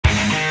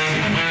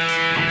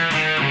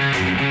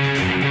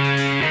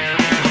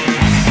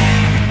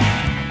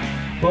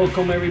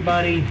Welcome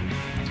everybody,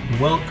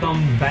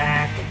 welcome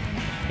back.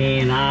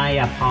 And I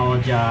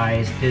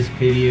apologize, this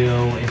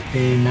video, it's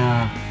been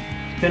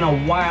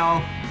a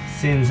while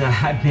since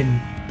I've been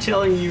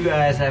telling you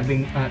guys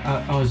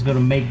I was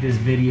gonna make this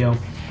video.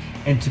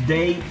 And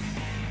today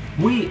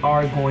we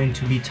are going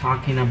to be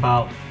talking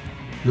about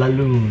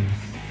Lune.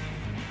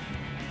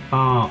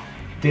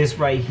 This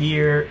right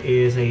here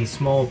is a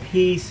small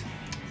piece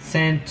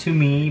sent to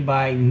me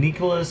by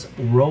Nicholas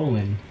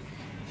Rowland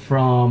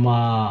from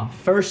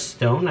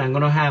Whetstone. I'm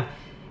gonna have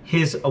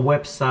his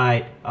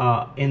website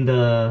in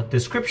the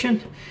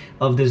description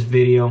of this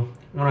video.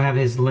 I'm gonna have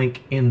his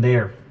link in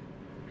there.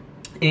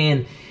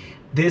 And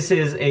this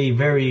is a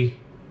very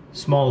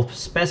small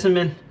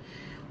specimen,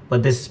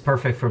 but this is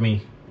perfect for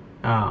me.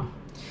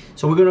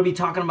 So we're gonna be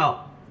talking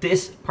about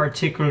this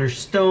particular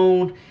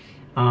stone,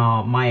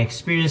 my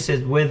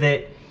experiences with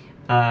it,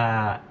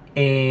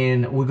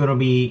 and we're gonna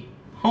be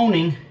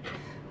honing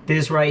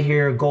this right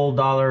here, gold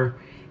dollar,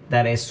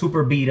 that is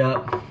super beat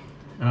up.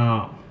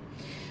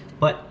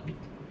 But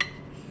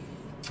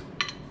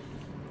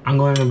I'm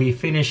going to be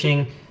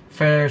finishing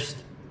first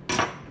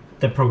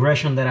the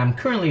progression that I'm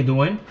currently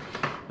doing.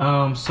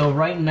 So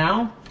right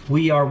now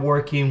we are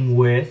working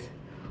with,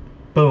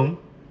 boom,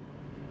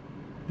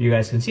 you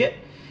guys can see it,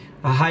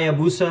 a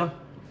Hayabusa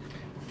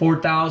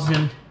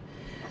 4000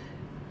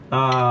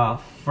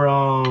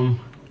 from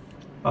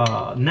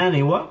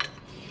Naniwa.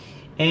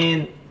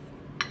 And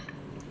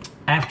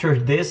after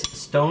this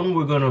stone,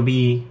 we're gonna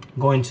be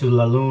going to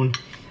Lune.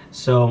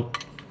 So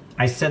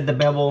I set the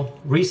bevel,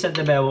 reset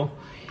the bevel,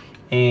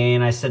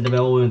 and I set the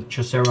bevel with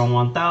Chocera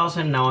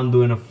 1000. Now I'm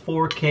doing a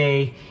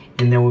 4K,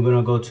 and then we're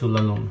gonna go to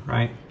Lune,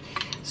 right?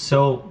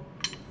 So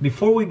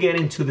before we get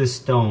into this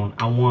stone,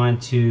 I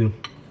want to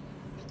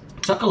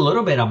talk a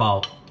little bit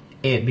about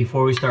it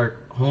before we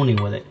start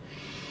honing with it.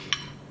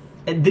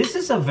 This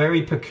is a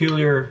very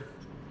peculiar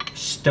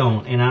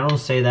stone, and I don't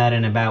say that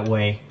in a bad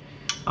way.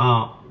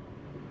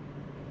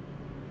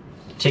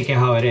 Take it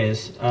how it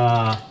is.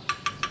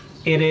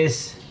 It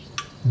is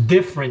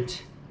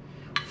different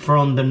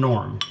from the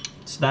norm,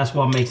 so that's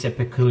what makes it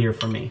peculiar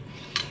for me.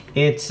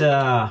 It's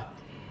I've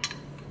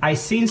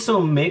seen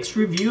some mixed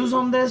reviews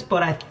on this,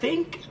 but I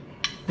think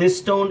this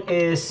stone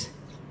is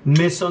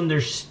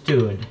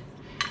misunderstood.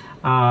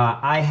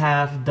 I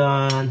have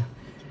done,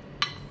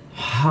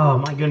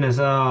 oh my goodness,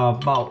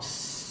 about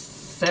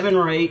 7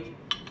 or 8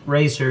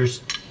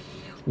 racers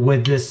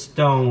with this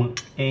stone,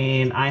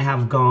 and I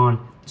have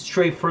gone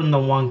straight from the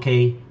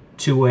 1K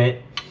to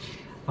it,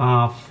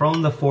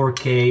 from the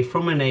 4K,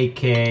 from an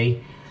 8K.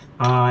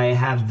 I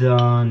have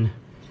done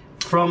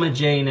from a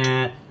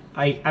JNat.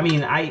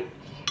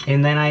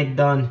 And then I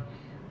done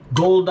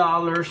gold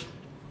dollars.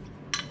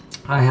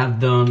 I have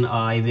done,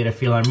 I did a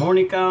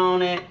Philharmonica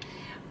on it.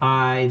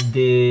 I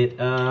did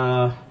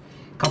a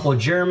couple of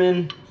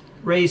German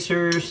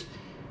racers.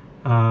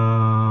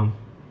 Yeah,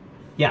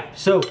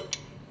 so,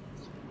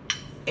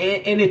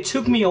 and it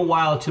took me a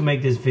while to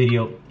make this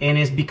video, and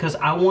it's because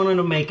I wanted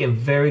to make a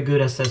very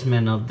good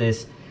assessment of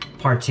this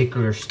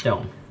particular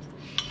stone.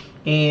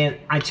 And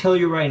I tell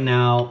you right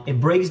now,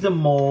 it breaks the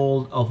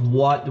mold of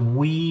what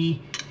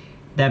we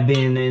that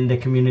been in the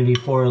community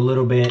for a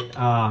little bit,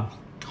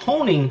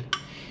 honing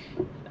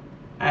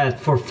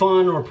for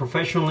fun or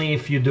professionally,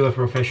 if you do it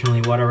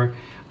professionally, whatever.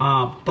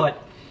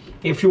 But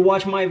if you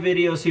watch my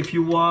videos, if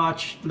you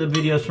watch the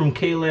videos from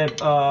Caleb,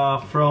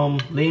 from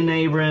Lynn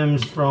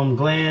Abrams, from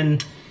Glenn,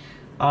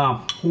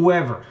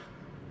 whoever,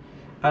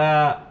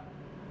 and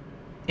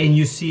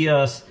you see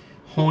us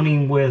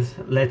honing with,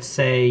 let's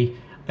say,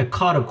 a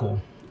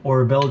cuticle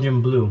or a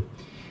Belgian blue,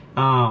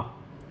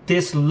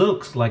 this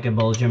looks like a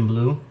Belgian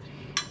blue,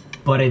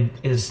 but it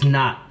is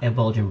not a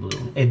Belgian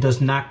blue. It does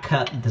not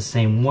cut the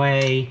same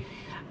way.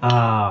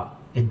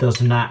 It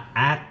does not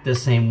act the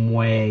same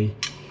way.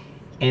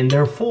 And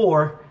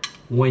therefore,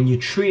 when you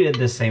treat it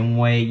the same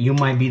way, you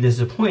might be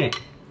disappointed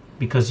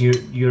because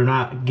you're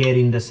not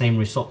getting the same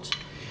results.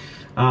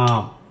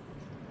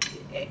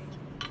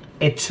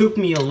 It took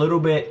me a little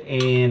bit,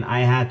 and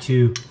I had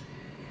to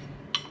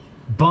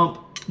bump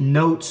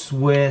notes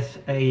with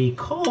a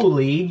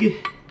colleague,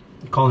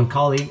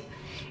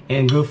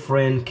 and good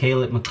friend,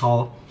 Caleb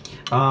McCall.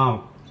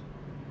 I'm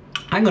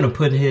gonna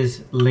put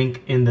his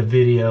link in the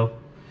video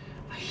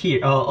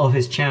here of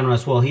his channel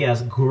as well. He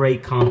has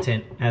great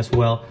content as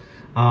well.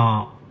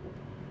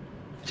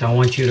 So I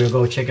want you to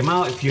go check him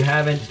out if you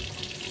haven't.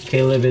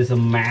 Caleb is a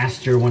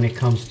master when it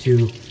comes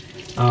to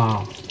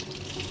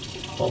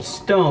well,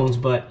 stones,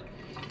 but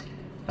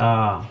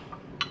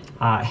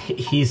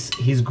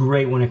he's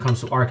great when it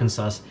comes to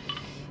Arkansas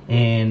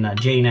and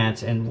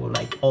JNats and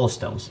like all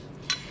stones.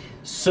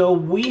 So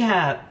we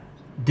have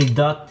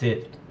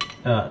deducted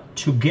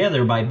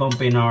together by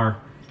bumping our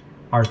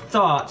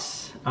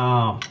thoughts.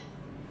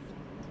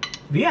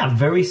 We have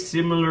very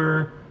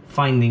similar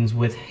findings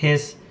with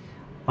his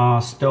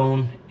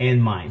stone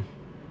and mine.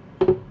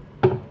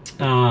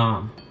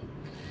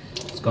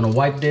 Just gonna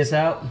wipe this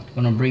out.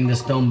 Gonna bring the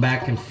stone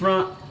back in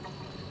front.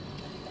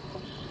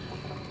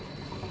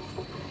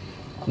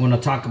 I'm gonna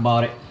talk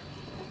about it.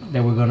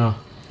 that we're gonna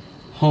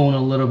hone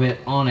a little bit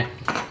on it.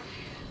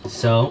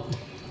 So,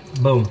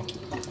 boom,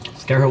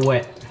 let's get her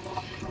wet.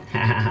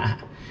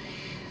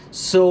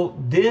 So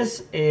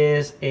this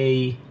is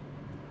a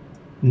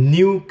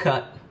new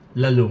cut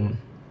Lune,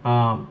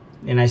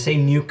 and I say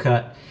new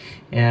cut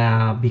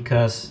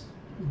because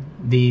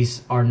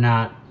these are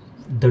not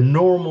the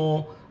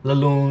normal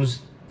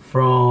Lunes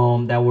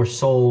from that were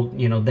sold,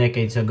 you know,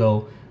 decades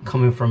ago,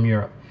 coming from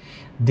Europe.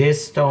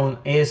 This stone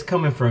is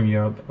coming from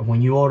Europe.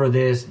 When you order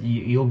this,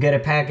 you'll get a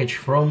package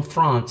from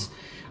France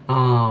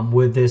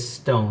with this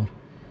stone.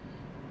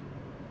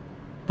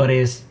 But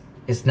it's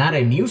not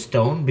a new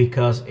stone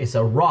because it's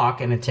a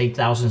rock and it takes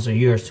thousands of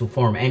years to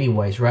form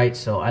anyways, right?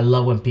 So I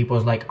love when people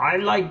is like, I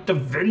like the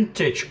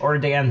vintage or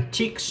the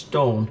antique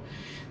stone.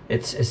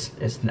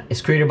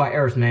 It's created by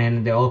Earth,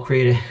 man. They all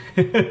created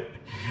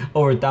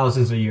over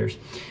thousands of years.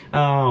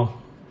 I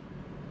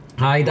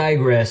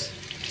digress.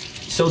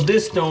 So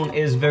this stone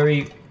is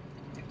very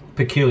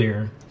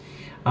peculiar.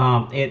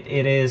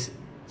 It is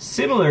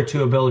similar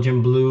to a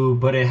Belgian blue,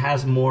 but it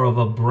has more of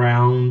a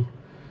brown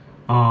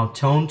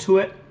tone to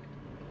it.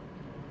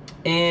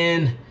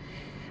 And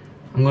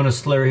I'm gonna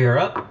slurry her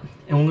up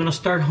and we're gonna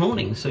start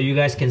honing so you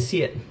guys can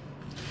see it.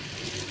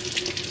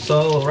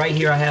 So right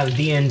here I have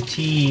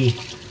DNT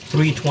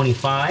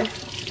 325.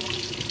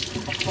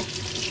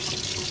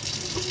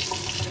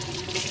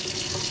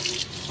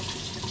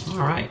 All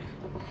right.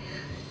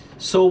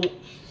 So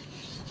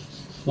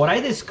what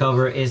I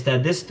discover is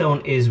that this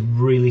stone is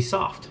really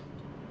soft.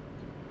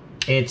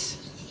 It's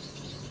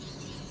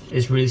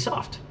really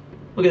soft.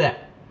 Look at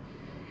that.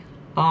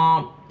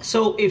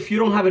 So if you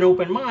don't have an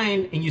open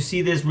mind and you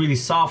see this really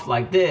soft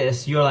like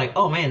this, you're like,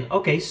 oh man,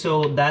 okay,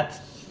 so that's,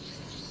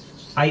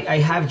 I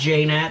have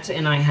J-Nats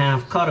and I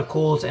have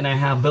Catacauls and I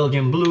have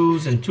Belgian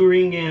blues and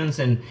Thuringians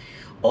and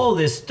all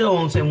these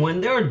stones, and when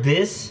they're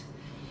this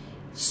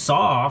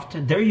soft,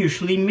 they're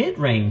usually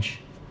mid-range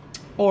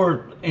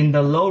or in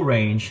the low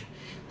range.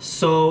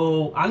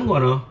 So I'm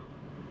gonna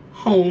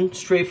hone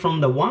straight from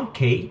the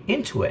 1K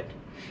into it,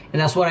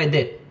 and that's what I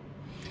did.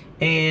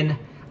 And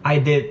I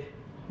did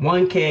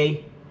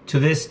 1K to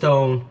this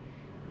stone.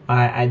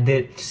 I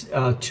did 2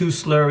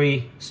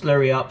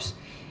 slurry ups,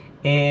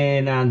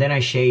 and then I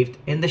shaved,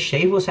 and the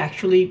shave was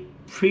actually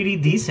pretty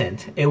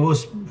decent. It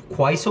was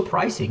quite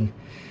surprising.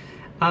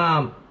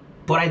 But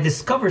I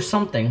discovered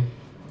something,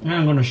 and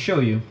I'm gonna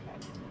show you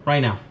right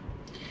now.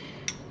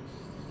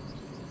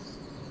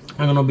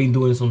 I'm gonna be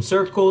doing some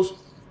circles.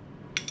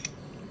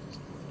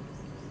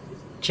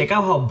 Check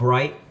out how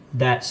bright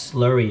that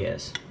slurry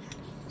is.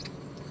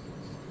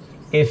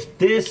 If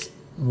this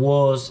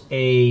was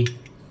a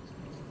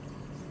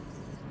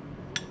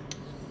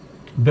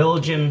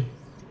Belgian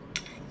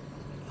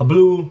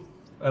blue,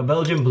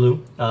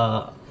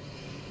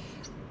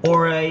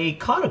 or a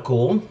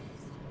Catacoul,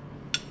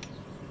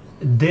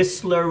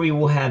 this slurry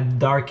will have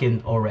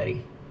darkened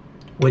already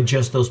with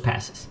just those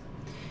passes.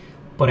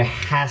 But it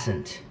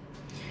hasn't.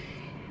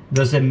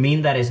 Does it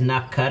mean that it's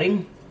not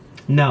cutting?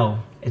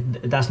 No,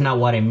 that's not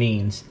what it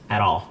means at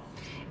all.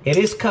 It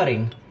is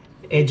cutting,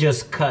 it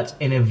just cuts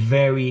in a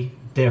very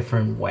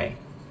different way.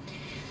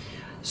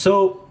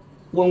 So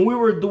when we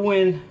were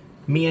doing,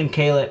 me and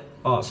Caleb,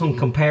 some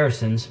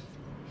comparisons,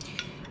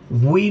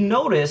 we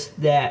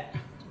noticed that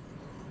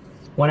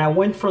when I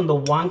went from the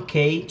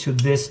 1K to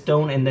this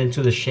stone and then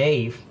to the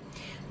shave,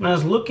 when I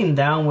was looking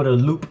down with a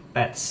loop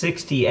at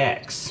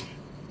 60x,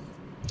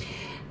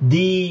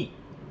 the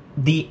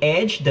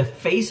edge, the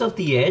face of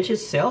the edge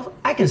itself,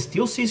 I can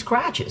still see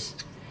scratches.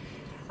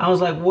 I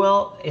was like,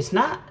 well, it's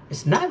not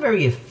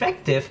very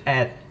effective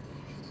at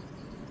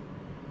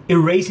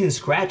erasing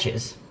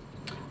scratches,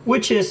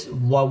 which is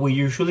what we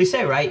usually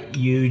say, right?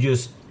 You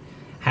just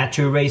had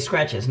to erase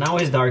scratches. Now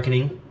it's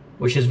darkening,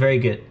 which is very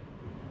good.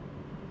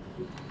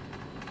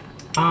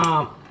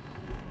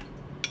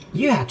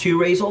 You have to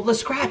erase all the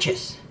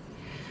scratches.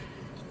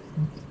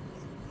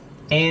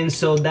 And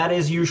so that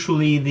is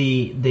usually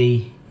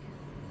the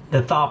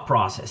thought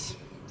process.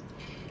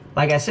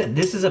 Like I said,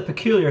 this is a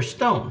peculiar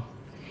stone.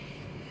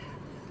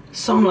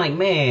 So I'm like,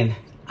 man,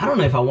 I don't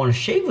know if I want to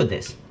shave with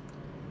this.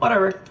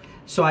 Whatever.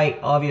 So I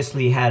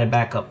obviously had a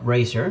backup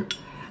razor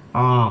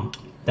that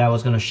I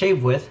was gonna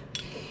shave with.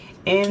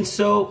 And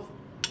so,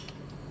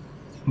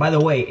 by the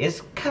way,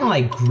 it's kind of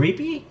like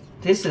grippy.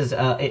 This is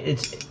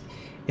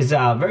it's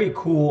a very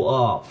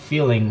cool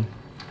feeling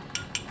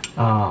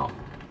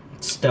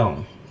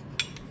stone.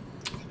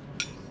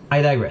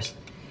 I digress.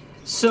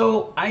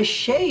 So I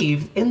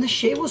shaved, and the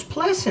shave was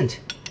pleasant.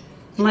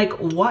 I'm like,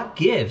 what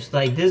gives?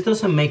 Like, this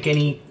doesn't make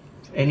any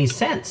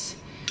sense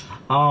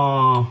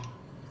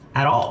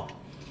at all.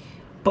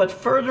 But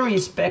further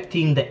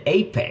inspecting the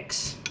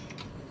apex,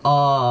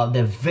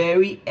 the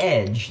very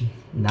edge,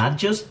 not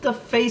just the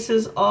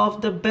faces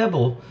of the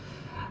bevel,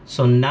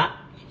 so not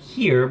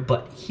here,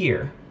 but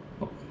here,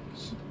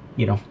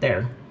 you know,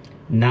 there,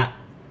 not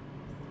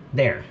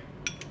there.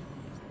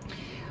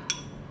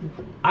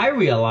 I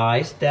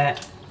realized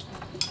that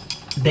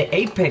the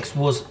apex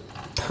was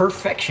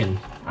perfection.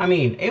 I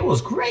mean, it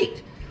was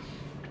great.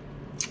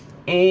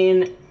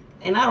 And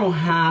and I don't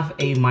have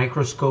a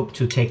microscope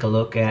to take a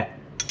look at,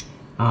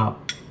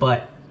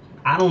 but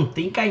I don't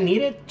think I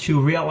needed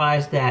to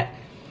realize that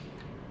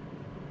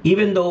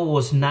even though it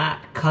was not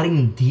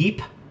cutting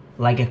deep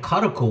like a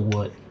cuticle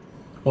would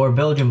or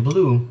Belgian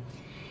blue,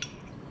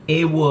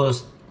 it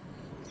was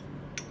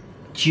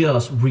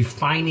just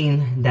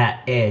refining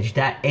that edge,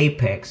 that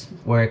apex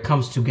where it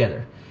comes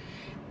together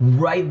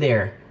right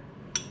there,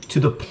 to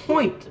the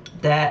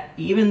point that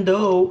even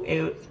though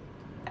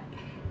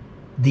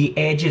the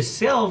edge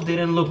itself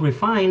didn't look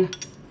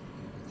refined,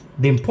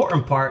 the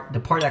important part, the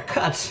part that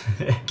cuts,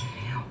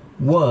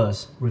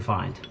 was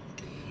refined.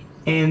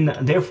 And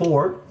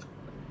therefore,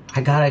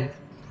 I got a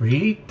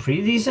really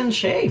pretty decent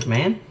shave,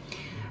 man.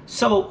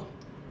 So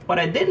what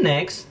I did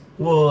next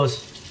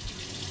was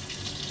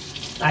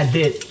I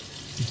did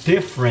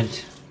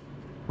different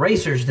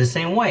razors the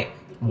same way.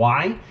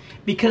 Why?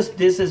 Because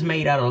this is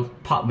made out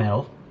of pot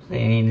metal,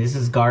 and this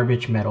is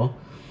garbage metal.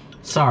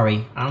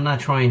 Sorry, I'm not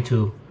trying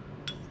to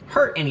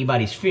hurt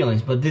anybody's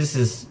feelings, but this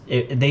is,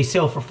 they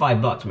sell for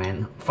 $5,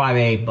 man.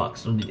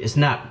 $5 to $8. It's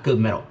not good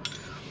metal.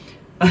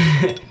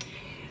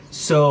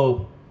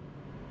 So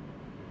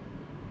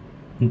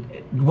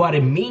what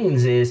it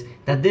means is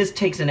that this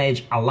takes an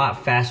edge a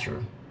lot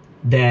faster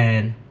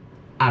than,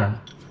 I don't know,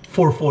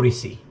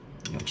 440C,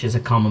 which is a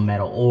common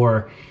metal,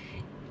 or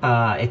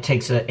it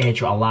takes an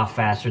edge a lot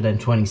faster than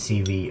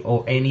 20CV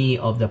or any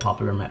of the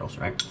popular metals,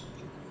 right?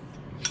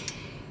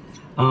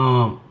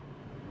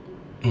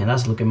 And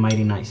that's looking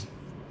mighty nice.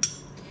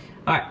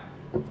 All right,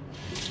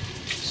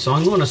 so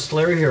I'm going to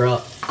slurry here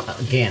up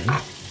again,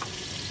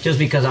 just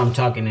because I'm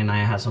talking and I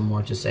have some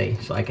more to say,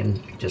 so I can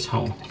just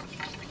hone.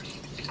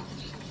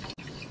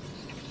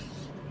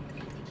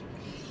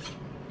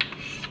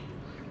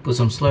 Put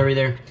some slurry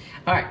there.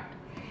 All right,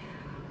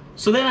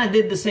 so then I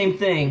did the same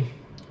thing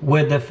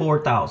with the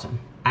 4000.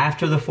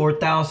 After the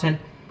 4000,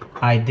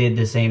 I did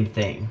the same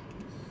thing,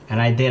 and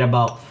I did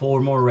about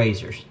 4 more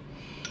razors,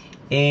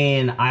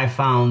 and I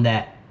found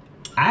that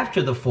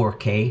after the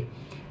 4K,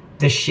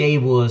 the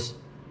shave was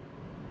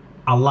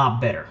a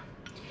lot better,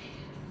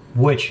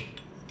 which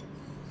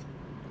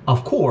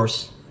of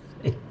course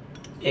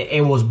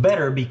it was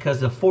better because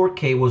the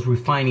 4K was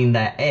refining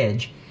that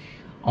edge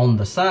on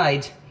the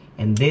sides,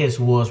 and this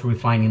was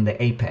refining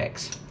the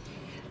apex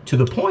to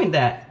the point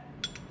that,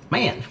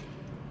 man,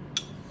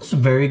 it's a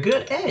very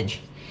good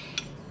edge.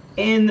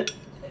 And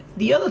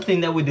the other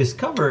thing that we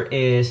discover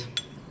is,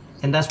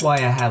 and that's why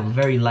I have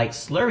very light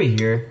slurry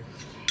here,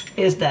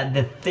 is that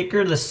the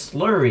thicker the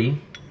slurry,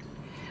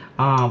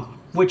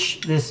 which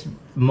this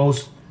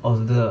most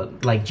of the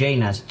like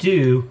JNAS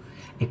do,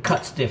 it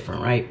cuts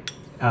different, right?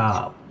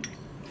 Now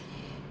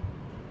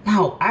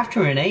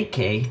after an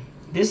 8K,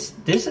 this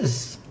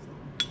is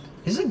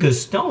a good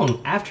stone.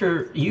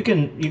 After you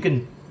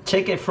can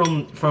take it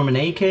from an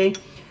 8K,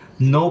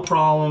 no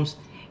problems,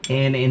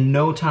 and in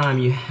no time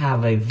you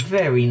have a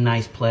very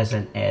nice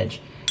pleasant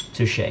edge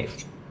to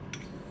shave.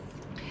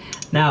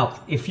 Now,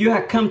 if you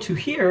have come to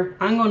here,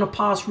 I'm going to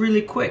pause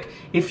really quick.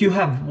 If you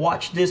have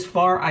watched this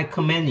far, I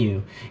commend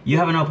you. You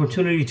have an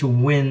opportunity to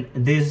win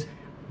this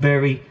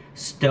very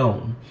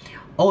stone.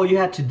 All you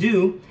have to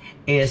do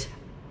is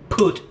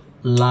put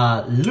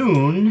La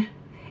Lune,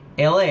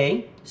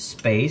 L-A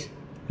space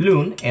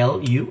Lune,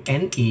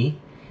 L-U-N-E,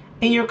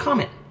 in your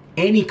comment.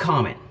 Any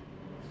comment.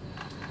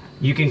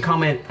 You can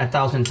comment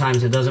 1,000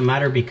 times, it doesn't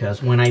matter,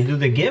 because when I do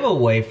the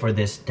giveaway for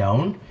this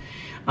stone,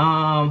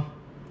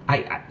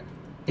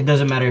 it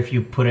doesn't matter if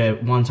you put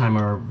it one time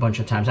or a bunch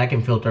of times. I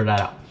can filter that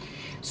out.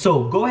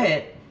 So go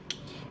ahead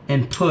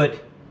and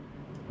put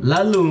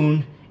La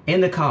Lune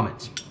in the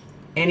comments.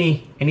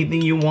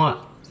 Anything you want.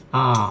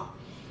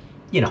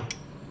 You know,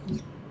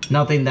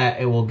 nothing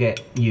that it will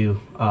get you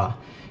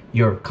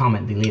your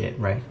comment deleted,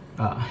 right?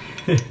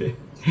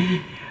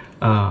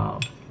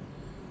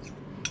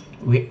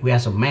 We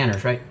have some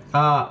manners, right?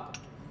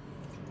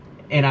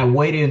 And I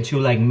waited until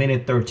like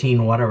minute 13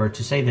 or whatever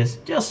to say this,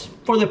 just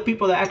for the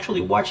people that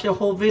actually watch the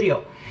whole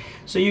video,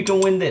 so you can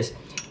win this.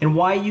 And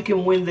why you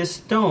can win this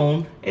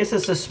stone is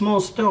it's a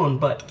small stone,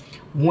 but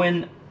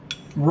when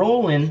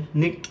Roland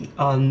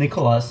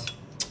Nicholas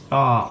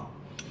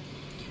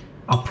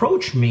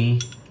approached me,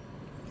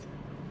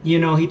 you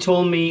know, he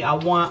told me,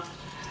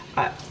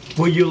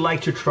 would you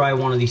like to try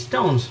one of these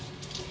stones?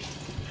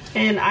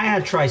 And I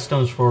had tried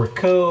stones for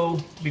Co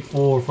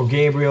before, for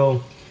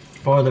Gabriel,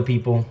 for other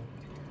people.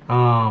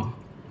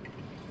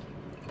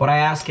 But I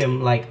asked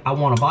him, like, I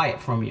want to buy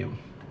it from you.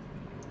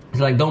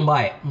 He's like, don't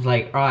buy it. I was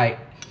like, all right,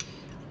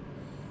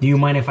 do you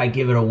mind if I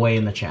give it away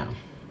in the channel?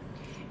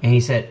 And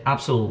he said,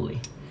 absolutely.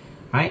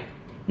 All right.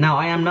 Now,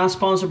 I am not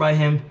sponsored by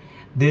him.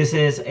 This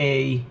is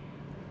a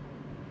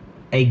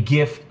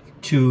gift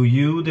to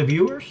you, the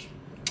viewers.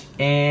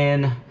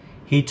 And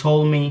he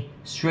told me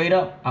straight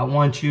up, I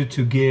want you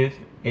to give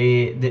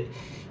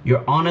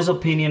your honest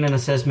opinion and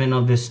assessment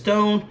of this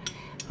stone.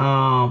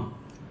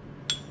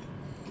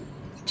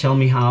 Tell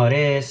me how it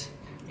is.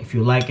 If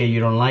you like it, you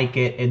don't like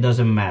it, it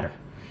doesn't matter.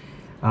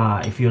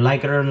 If you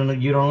like it or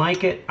you don't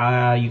like it,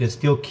 you can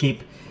still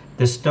keep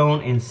the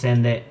stone and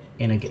send it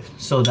in a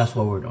gift. So that's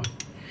what we're doing.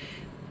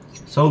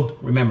 So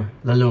remember,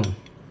 the Lune.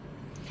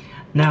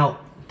 Now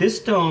this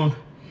stone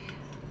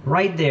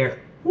right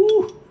there,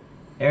 woo,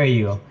 there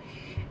you go.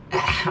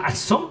 At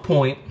some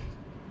point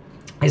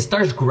it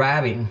starts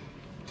grabbing.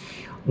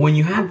 When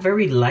you have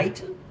very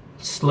light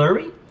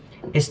slurry,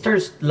 it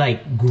starts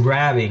like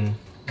grabbing,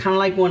 kind of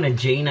like when a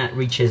J-knot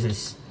reaches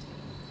its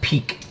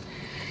peak.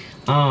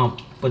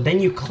 But then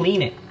you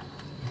clean it,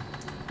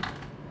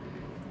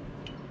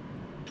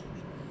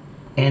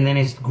 and then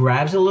it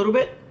grabs a little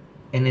bit,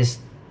 and it's,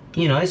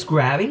 you know, it's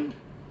grabbing.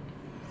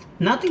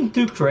 Nothing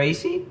too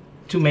crazy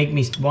to make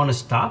me want to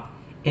stop.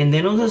 And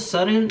then all of a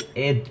sudden,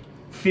 it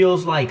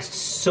feels like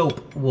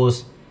soap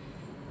was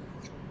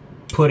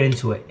put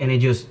into it, and it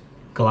just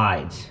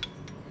glides.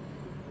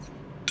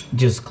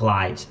 Just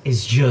glides.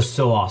 It's just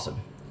so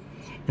awesome.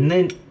 And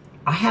then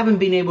I haven't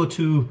been able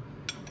to,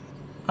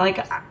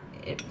 like,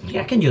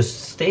 I can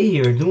just stay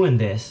here doing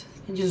this.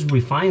 It just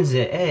refines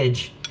the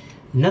edge.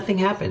 Nothing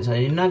happens.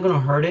 I'm not gonna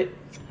hurt it.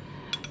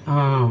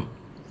 And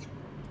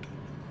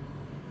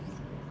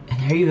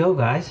there you go,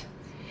 guys.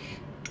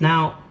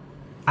 Now,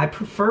 I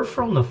prefer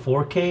from the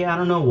 4K. I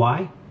don't know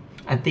why.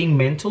 I think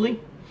mentally,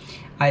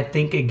 I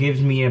think it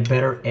gives me a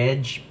better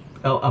edge,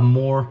 a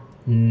more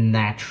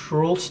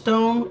natural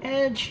stone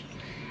edge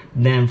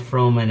than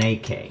from an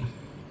 8K.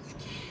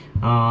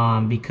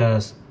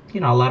 Because,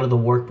 you know, a lot of the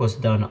work was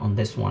done on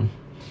this one.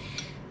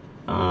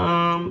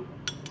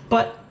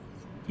 But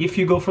if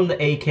you go from the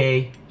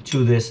 8K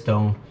to this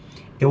stone,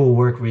 it will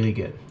work really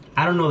good.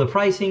 I don't know the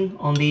pricing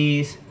on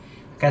these.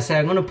 Like I said,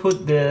 I'm gonna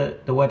put the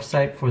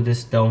website for this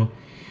stone.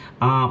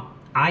 I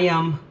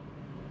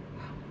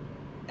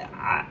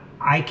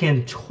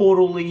can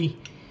totally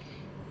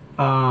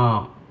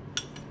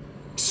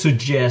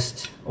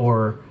suggest,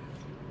 or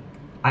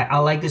I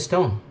like this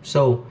stone.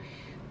 So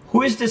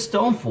who is this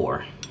stone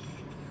for?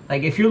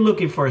 Like, if you're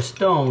looking for a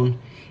stone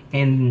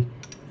and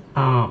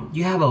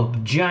you have a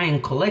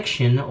giant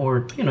collection,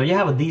 or, you know, you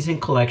have a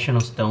decent collection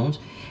of stones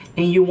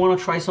and you want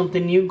to try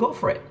something new, go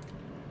for it.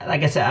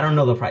 Like I said, I don't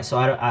know the price, so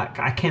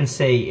I can't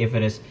say if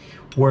it is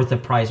worth the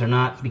price or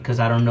not, because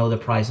I don't know the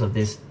price of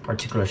this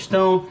particular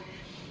stone.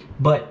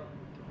 But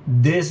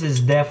this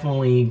is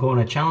definitely going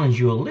to challenge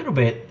you a little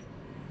bit.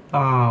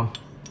 But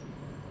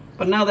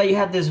now that you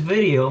have this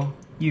video,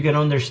 you can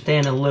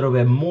understand a little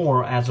bit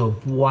more as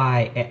of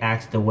why it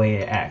acts the way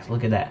it acts.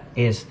 Look at that.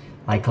 It's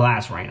like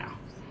glass right now.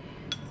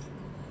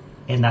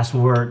 And that's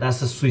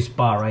the sweet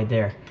spot right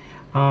there.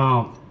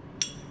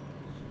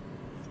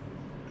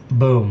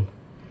 Boom.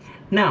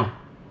 Now,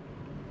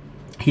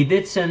 he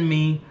did send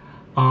me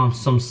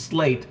some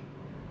slate,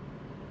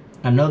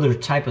 another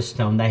type of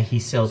stone that he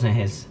sells in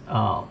his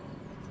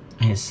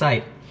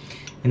site,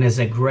 and it's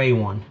a gray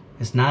one.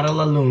 It's not a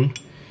Lune,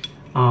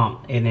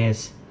 and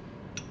it's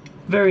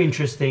very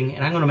interesting,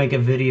 and I'm gonna make a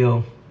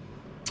video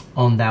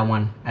on that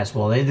one as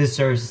well. It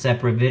deserves a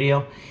separate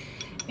video,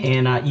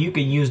 and you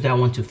can use that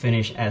one to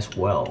finish as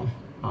well.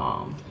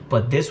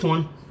 But this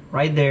one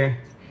right there,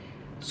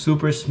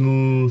 super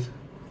smooth.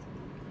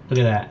 Look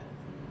at that.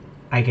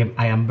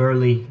 I am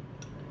barely.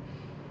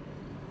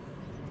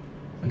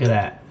 Look at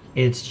that.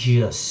 It's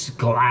just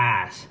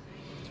glass.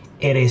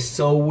 It is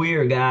so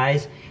weird,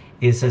 guys.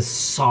 It's a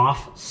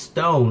soft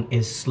stone.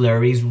 It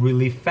slurries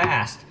really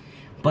fast,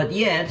 but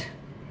yet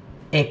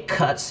it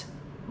cuts.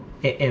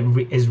 It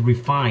is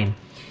refined.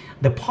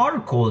 The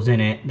particles in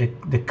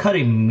it, the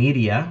cutting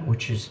media,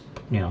 which is,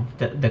 you know,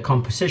 the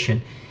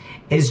composition,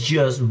 is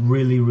just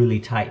really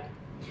tight.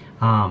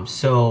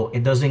 So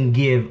it doesn't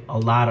give a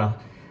lot of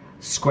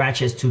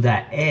scratches to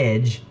that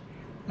edge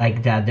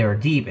like that. They're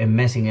deep and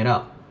messing it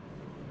up.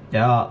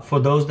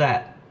 For those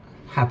that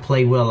have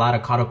played with a lot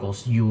of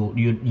cauticles,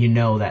 you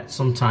know that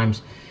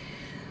sometimes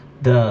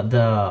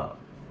the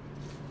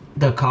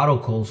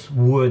cauticles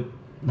would,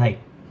 like,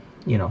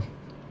 you know,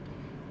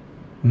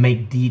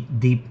 make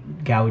deep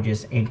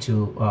gouges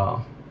into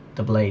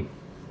the blade.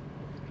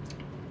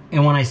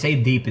 And when I say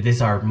deep,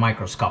 these are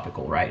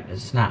microscopical, right?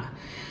 It's not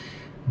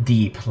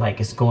deep like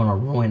it's going to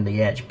ruin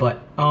the edge,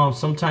 but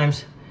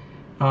sometimes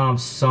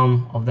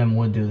some of them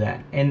would do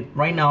that. And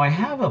right now I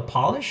have a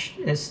polish.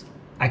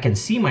 I can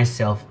see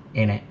myself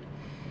in it,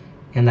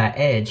 in that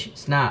edge.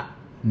 It's not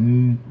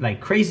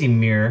like crazy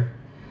mirror,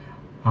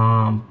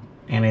 and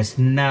it's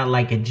not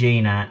like a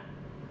J-knot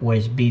where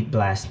it's bead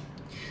blast.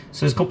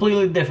 So it's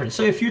completely different.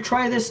 So if you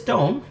try this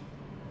stone,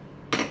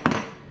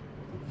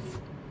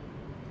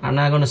 I'm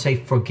not gonna say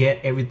forget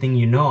everything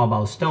you know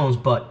about stones,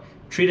 but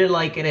treat it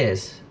like it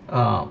is.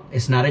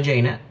 It's not a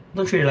J-knot.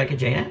 Don't treat it like a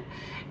J-knot,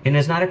 and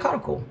it's not a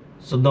cuticle.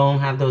 So don't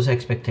have those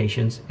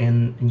expectations,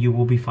 and you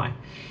will be fine.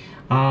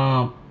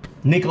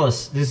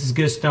 Nicholas, this is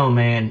good stone,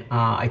 man.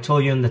 I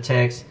told you in the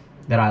text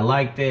that I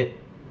liked it.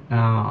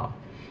 I'm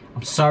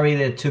sorry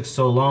that it took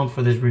so long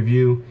for this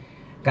review.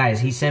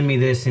 Guys, he sent me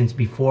this since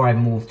before I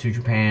moved to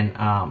Japan.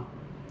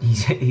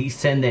 He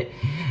sent it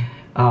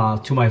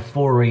to my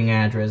forwarding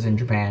address in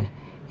Japan.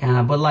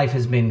 But life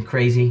has been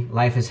crazy.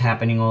 Life is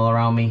happening all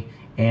around me.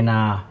 And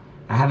I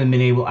haven't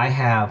been able, I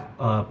have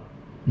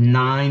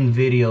 9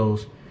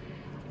 videos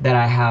that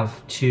I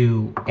have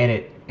to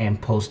edit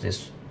and post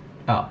this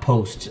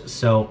post.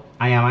 So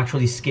I am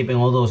actually skipping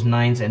all those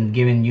 9s and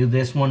giving you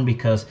this one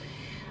because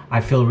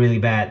I feel really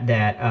bad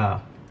that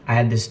I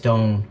had this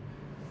stone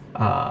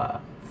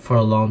for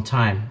a long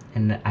time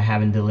and I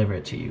haven't delivered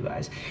it to you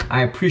guys.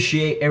 I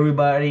appreciate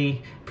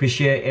everybody,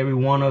 appreciate every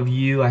one of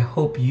you. I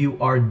hope you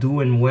are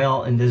doing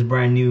well in this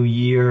brand new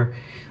year,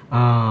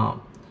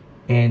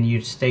 and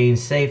you're staying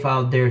safe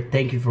out there.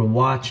 Thank you for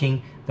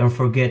watching. Don't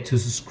forget to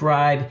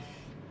subscribe.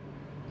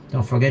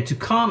 Don't forget to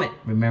comment.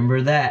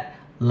 Remember that.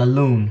 La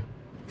Lune.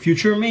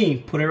 Future me.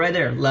 Put it right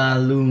there. La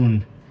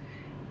Lune.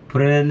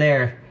 Put it in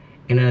there.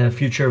 In a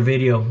future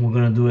video, we're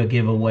going to do a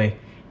giveaway.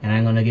 And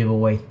I'm going to give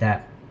away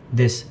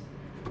this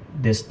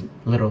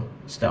little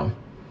stone.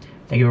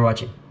 Thank you for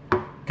watching.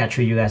 Catch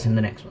you guys in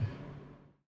the next one.